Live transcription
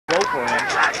for him.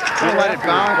 You let it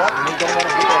bounce.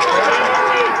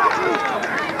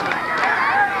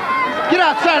 Get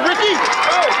outside, Ricky!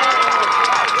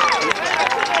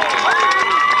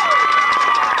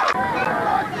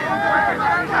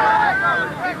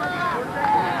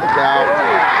 Look out.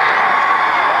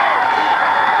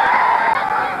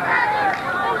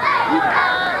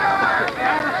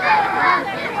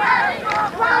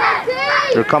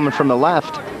 They're coming from the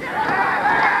left.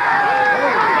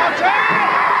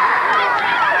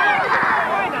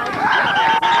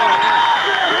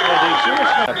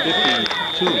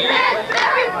 52.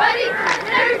 Everybody,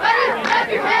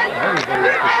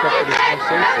 clap your hands.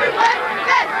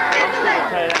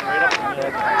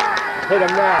 Hit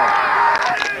him now.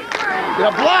 Get a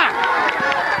block.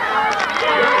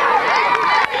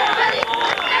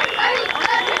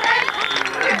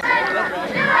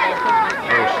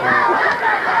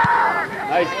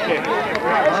 Nice kick.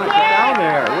 Down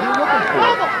there. What are you looking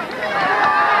for?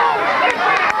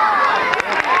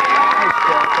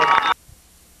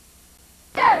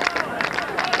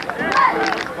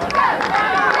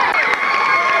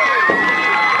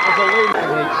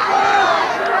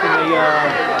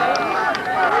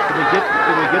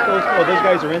 Did we get those? Oh, those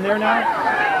guys are in there now?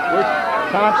 Where's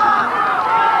Thompson?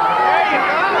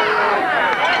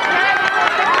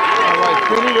 All right,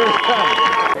 Finney, where's Thompson?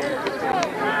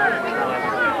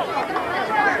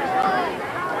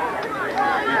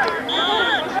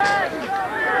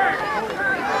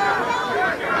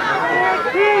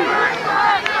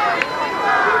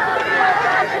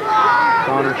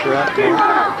 Counter trap.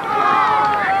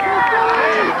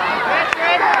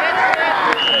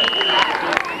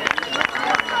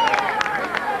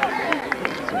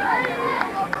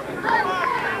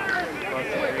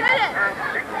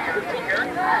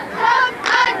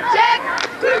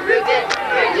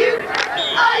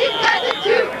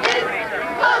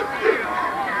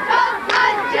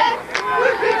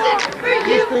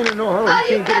 No hurry,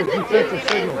 he can't get his defensive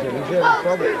signals in. He's having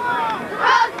trouble.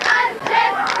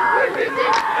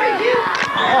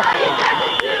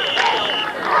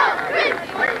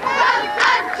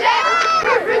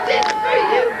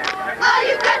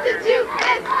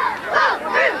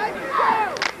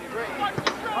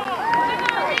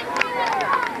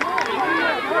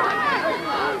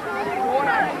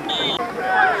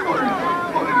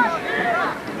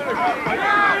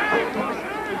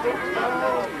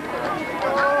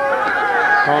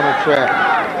 Counter trap.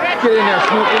 Get in there,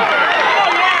 Snoopy.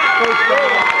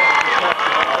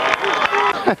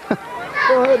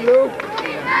 Go ahead, Lou.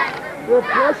 You're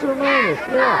plus or minus,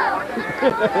 yeah.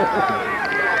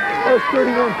 That was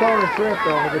 31 counter trap,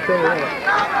 though, I can tell you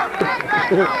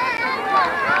that.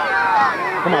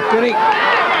 Come on, Finney.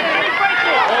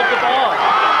 Hold the ball.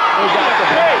 We got the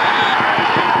ball.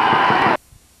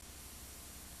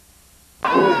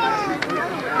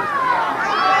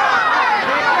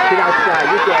 Get outside,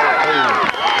 you got it.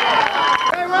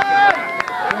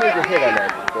 You made your hit on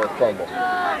that for a fumble.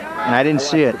 And I didn't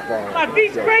see it. Come on,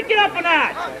 Beast, break it up a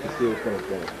notch. Let's see what's going to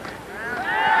finish.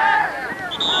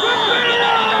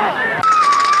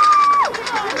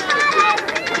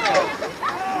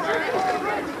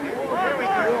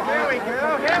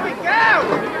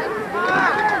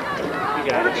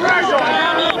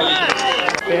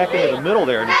 Back into the middle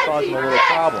there, and it's causing a little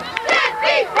problem.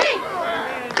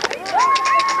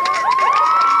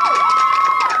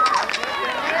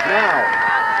 Now.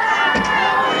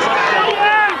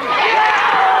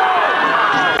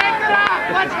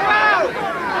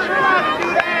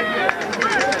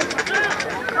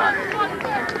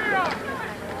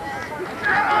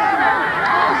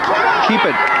 Keep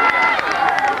it.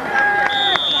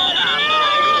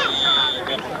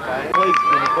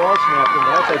 When the ball snapped, and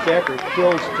the outside backer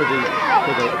fills to the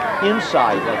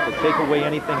inside, like to take away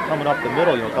anything coming up the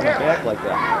middle, you know, coming back like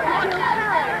that.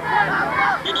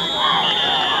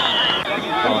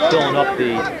 Filling up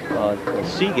the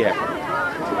C gap.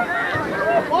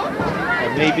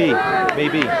 Maybe.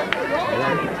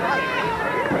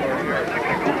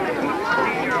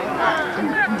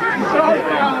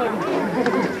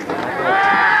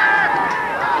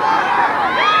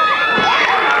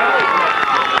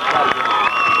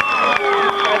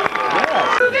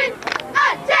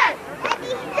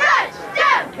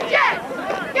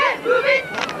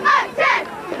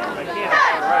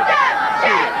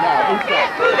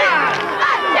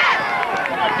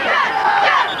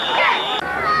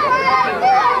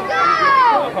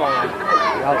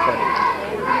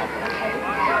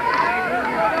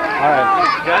 All right.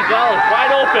 Gonzalez,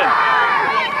 wide open.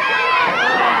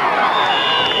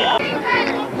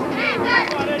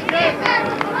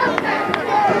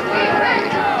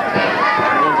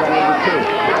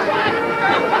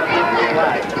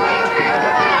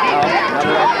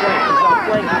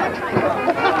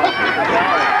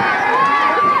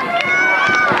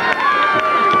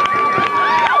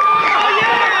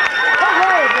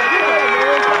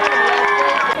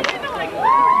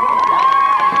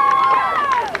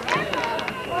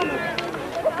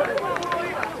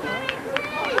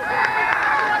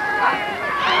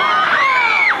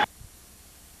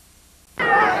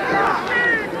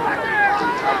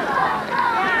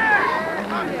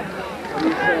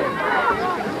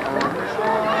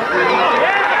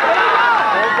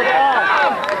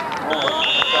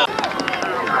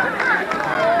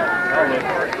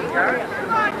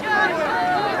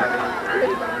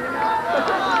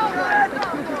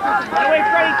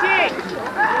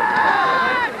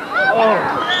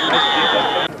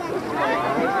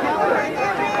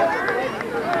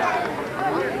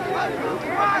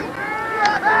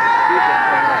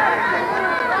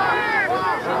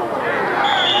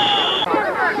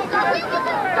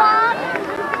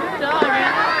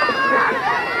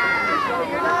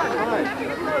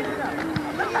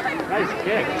 Nice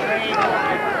kick.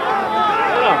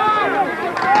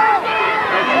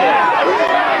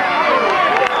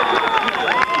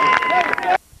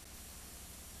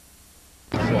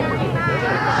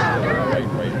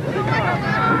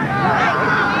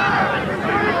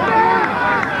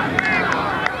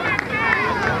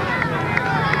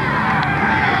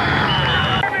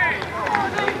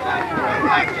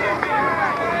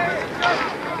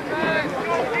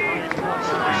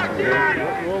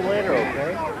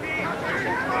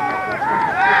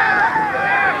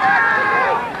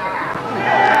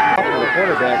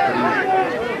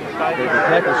 The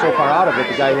tackle's so far out of it,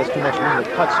 the guy has too much room to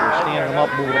cut, so we're standing him up,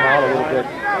 moving him out a little bit,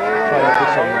 trying to put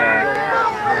some,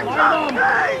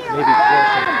 maybe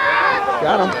force him.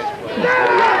 Got him.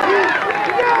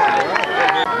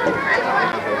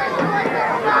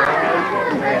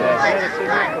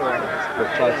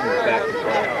 We're tossing it back and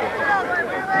forth.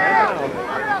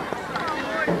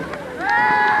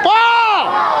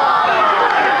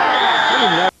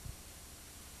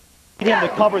 Him to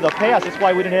cover the pass. That's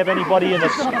why we didn't have anybody in the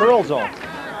curl zone.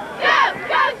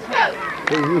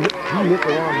 He hit the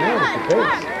wrong man with the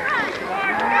pace.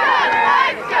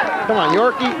 Come on,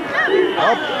 Yorkie.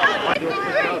 Up.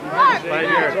 5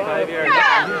 yards. 5 yards.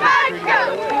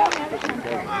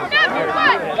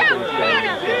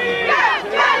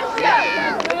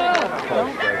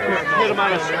 Hit him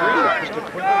on a screen.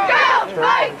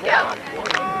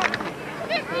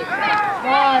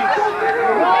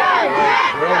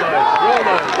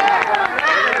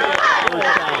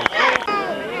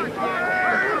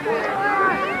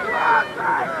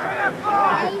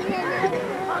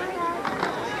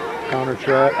 Counter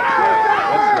trap.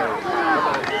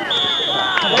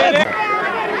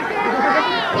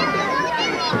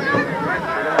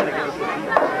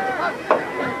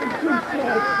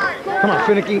 Come on,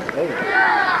 Finicky.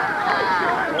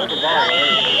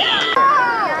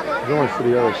 Going for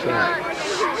the other side.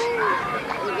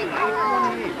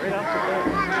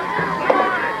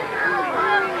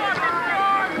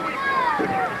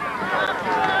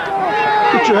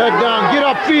 Get your head down, get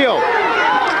upfield.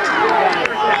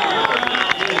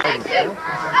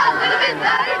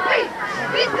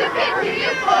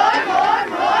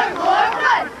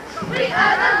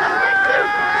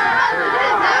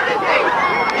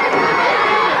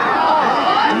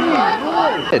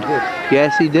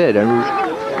 Yes, he did. I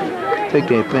take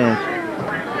that man.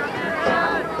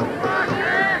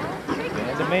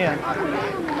 Man's a man.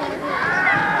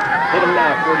 Hit him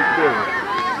now, 42.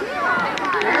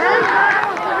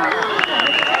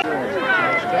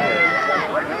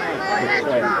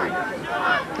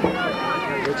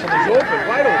 He's open,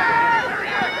 wide open.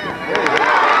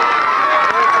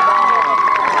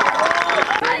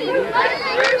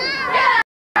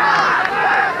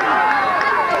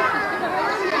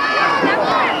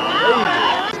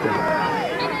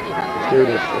 Here it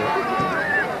is.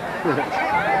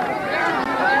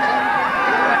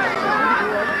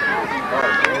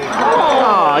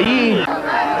 Oh, yeah.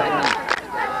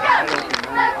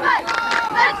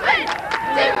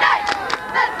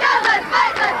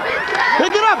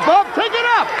 Pick it up, Bub. Pick it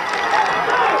up.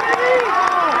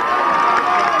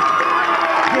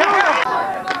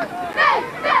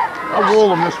 I'll roll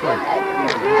him this way.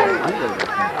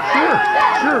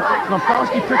 Sure.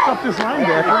 Lampowski picked up this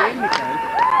linebacker.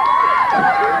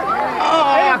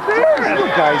 You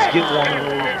guys get one of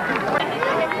those.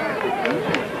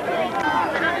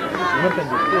 Limping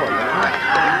before.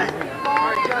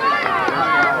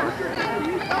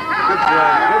 Good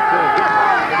job.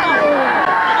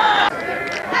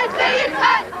 I say it's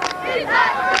hot. It's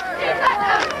hot. It's hot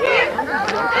up here.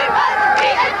 There must be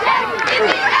a check in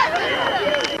the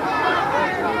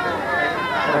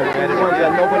The ones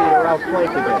that nobody around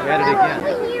flank again. At it again.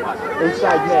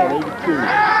 Inside man, 82.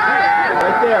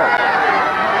 Right there.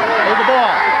 Hold the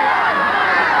ball.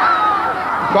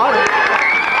 Got it.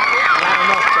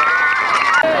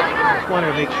 Just wanted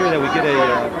to make sure that we get a,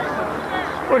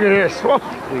 Look at this. Whoa.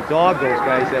 we dog those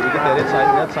guys, that we get that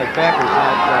inside backers,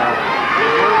 not,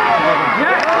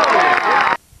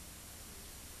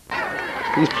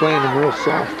 He's playing them real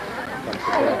soft.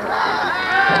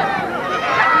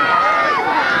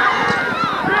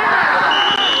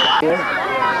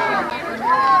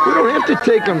 We don't have to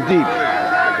take him deep.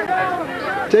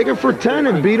 Take him for 10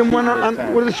 and beat him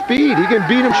with the speed. He can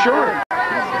beat him short.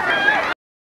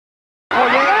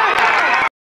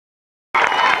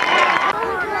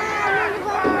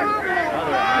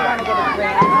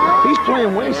 He's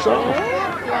playing way soft.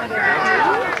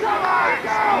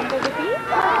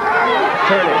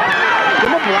 Give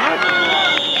him a block.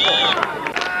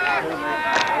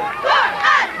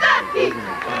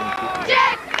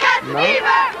 No.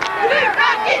 We're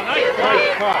rocking to the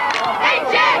beat. Hey,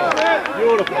 Jack!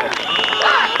 Beautiful.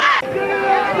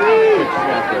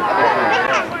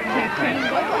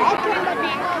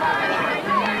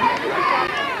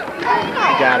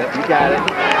 You got it. You got it.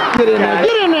 Get in there.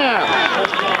 Get in there.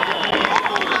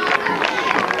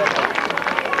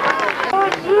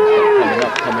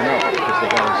 Coming up, because they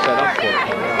got him set up for it.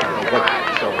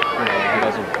 So, you know, he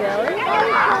doesn't.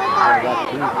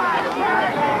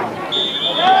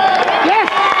 Yes!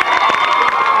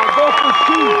 Go for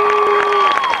two.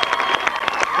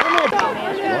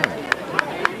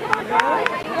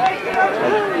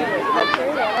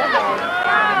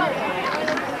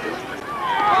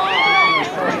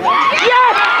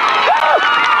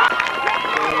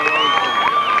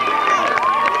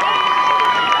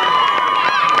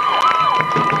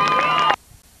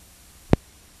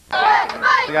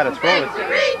 We got to throw it.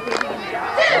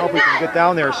 I hope we can get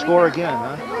down there and score again,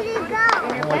 huh? I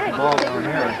don't like the ball down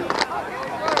here.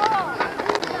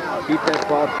 Keep that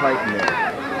ball tight in there.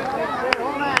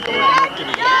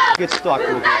 Get stuck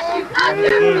with this. End of the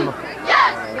game.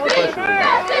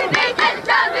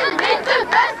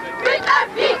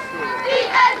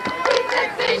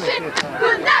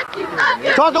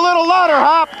 Talk a little louder,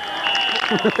 Hop.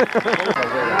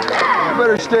 You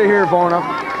better stay here, Bona.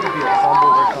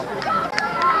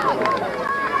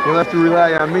 You'll have to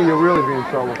rely on me. You'll really be in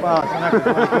trouble. Well, it's not going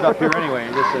to put up here anyway.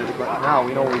 And just now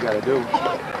we know what we got to do.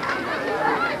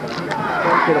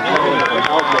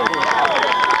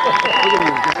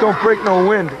 Just don't break no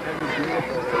wind.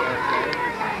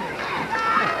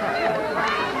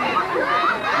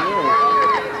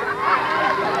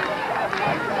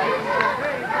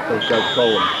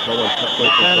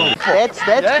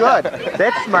 That's good.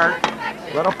 That's smart.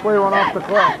 Let him play one off the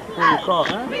clock before you call.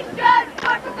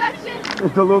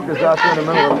 Mr. Lucas out there in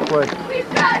the middle of the play.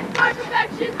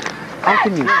 How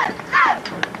can you?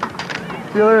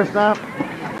 See you later, Snap.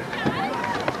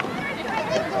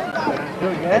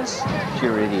 That's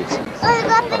pure idiots.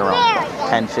 Let around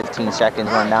 10, 15 seconds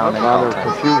run down and Now they're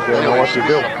confused. They don't know what to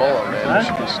do.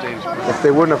 If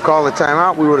they wouldn't have called the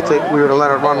timeout, we would have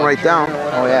let it run right down.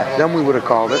 Oh yeah. Then we would have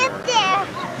called it.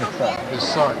 His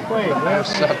son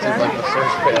intercepted like the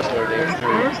first pass of their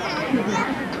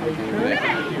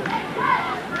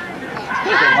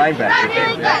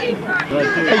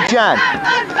Hey John,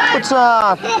 what's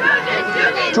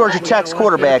Georgia Tech's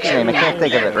quarterback's name? I can't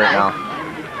think of it right now.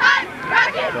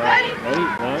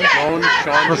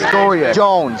 Friscoia.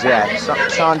 Jones, yeah.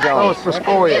 Sean Oh, Jones. it's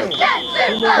Friscoia.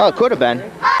 Oh, it could have been.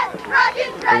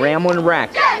 The Ramblin'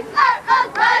 Wreck.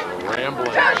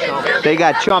 They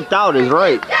got chumped out, is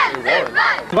right.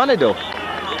 What to do?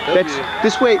 That's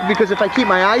this way, because if I keep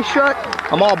my eyes shut,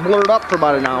 I'm all blurred up for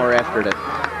about an hour after that.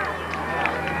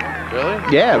 Really?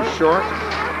 Yeah, Short.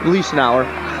 at least an hour.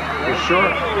 For sure.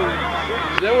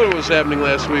 Is that what was happening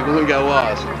last week when we got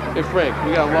lost? Hey Frank,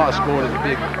 we got lost going to the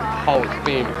big Hall of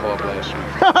Fame club last week.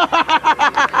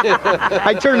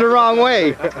 I turned the wrong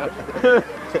way.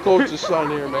 Coach's son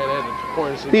here, man, had to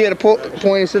point us in. He had to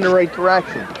point us in the right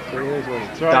direction.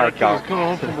 Dark out. Coming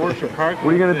home from Orchard Park. What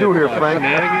are you going to do here, Frank?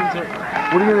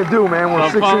 What are you going to do, man? We're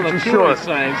 6 inches short.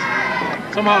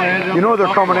 Somehow I ended up. You know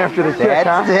they're coming after the kick,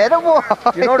 huh? That's it, boy.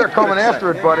 You know they're coming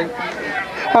after it, buddy.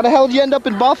 How the hell did you end up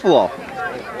in Buffalo?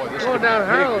 Going down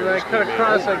Harlem, and I cut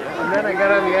across, and then I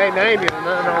got on the I-90, and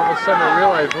then all of a sudden I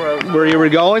realized where I was. Where you were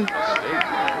going?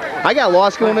 I got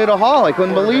lost going to the hall. I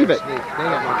couldn't believe it. They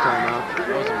got no timeout.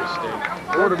 That was a mistake.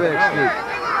 Quarterback sneak.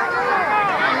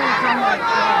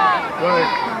 Well,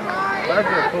 I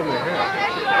could have pulled my hair.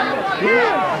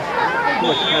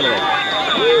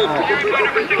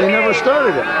 They never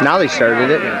started it. Now they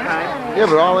started it. Yeah,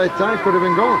 but all that time could have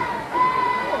been going.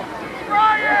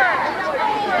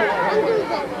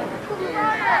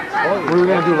 What are we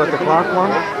going to do, let the clock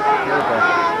run?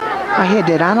 I had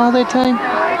that on all that time?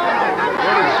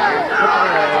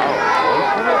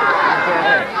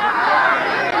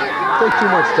 Take too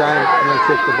much time and then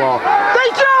kick the ball. They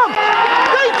jumped!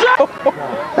 They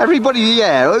jumped! Everybody,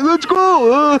 yeah, let's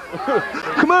go!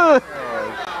 Come on!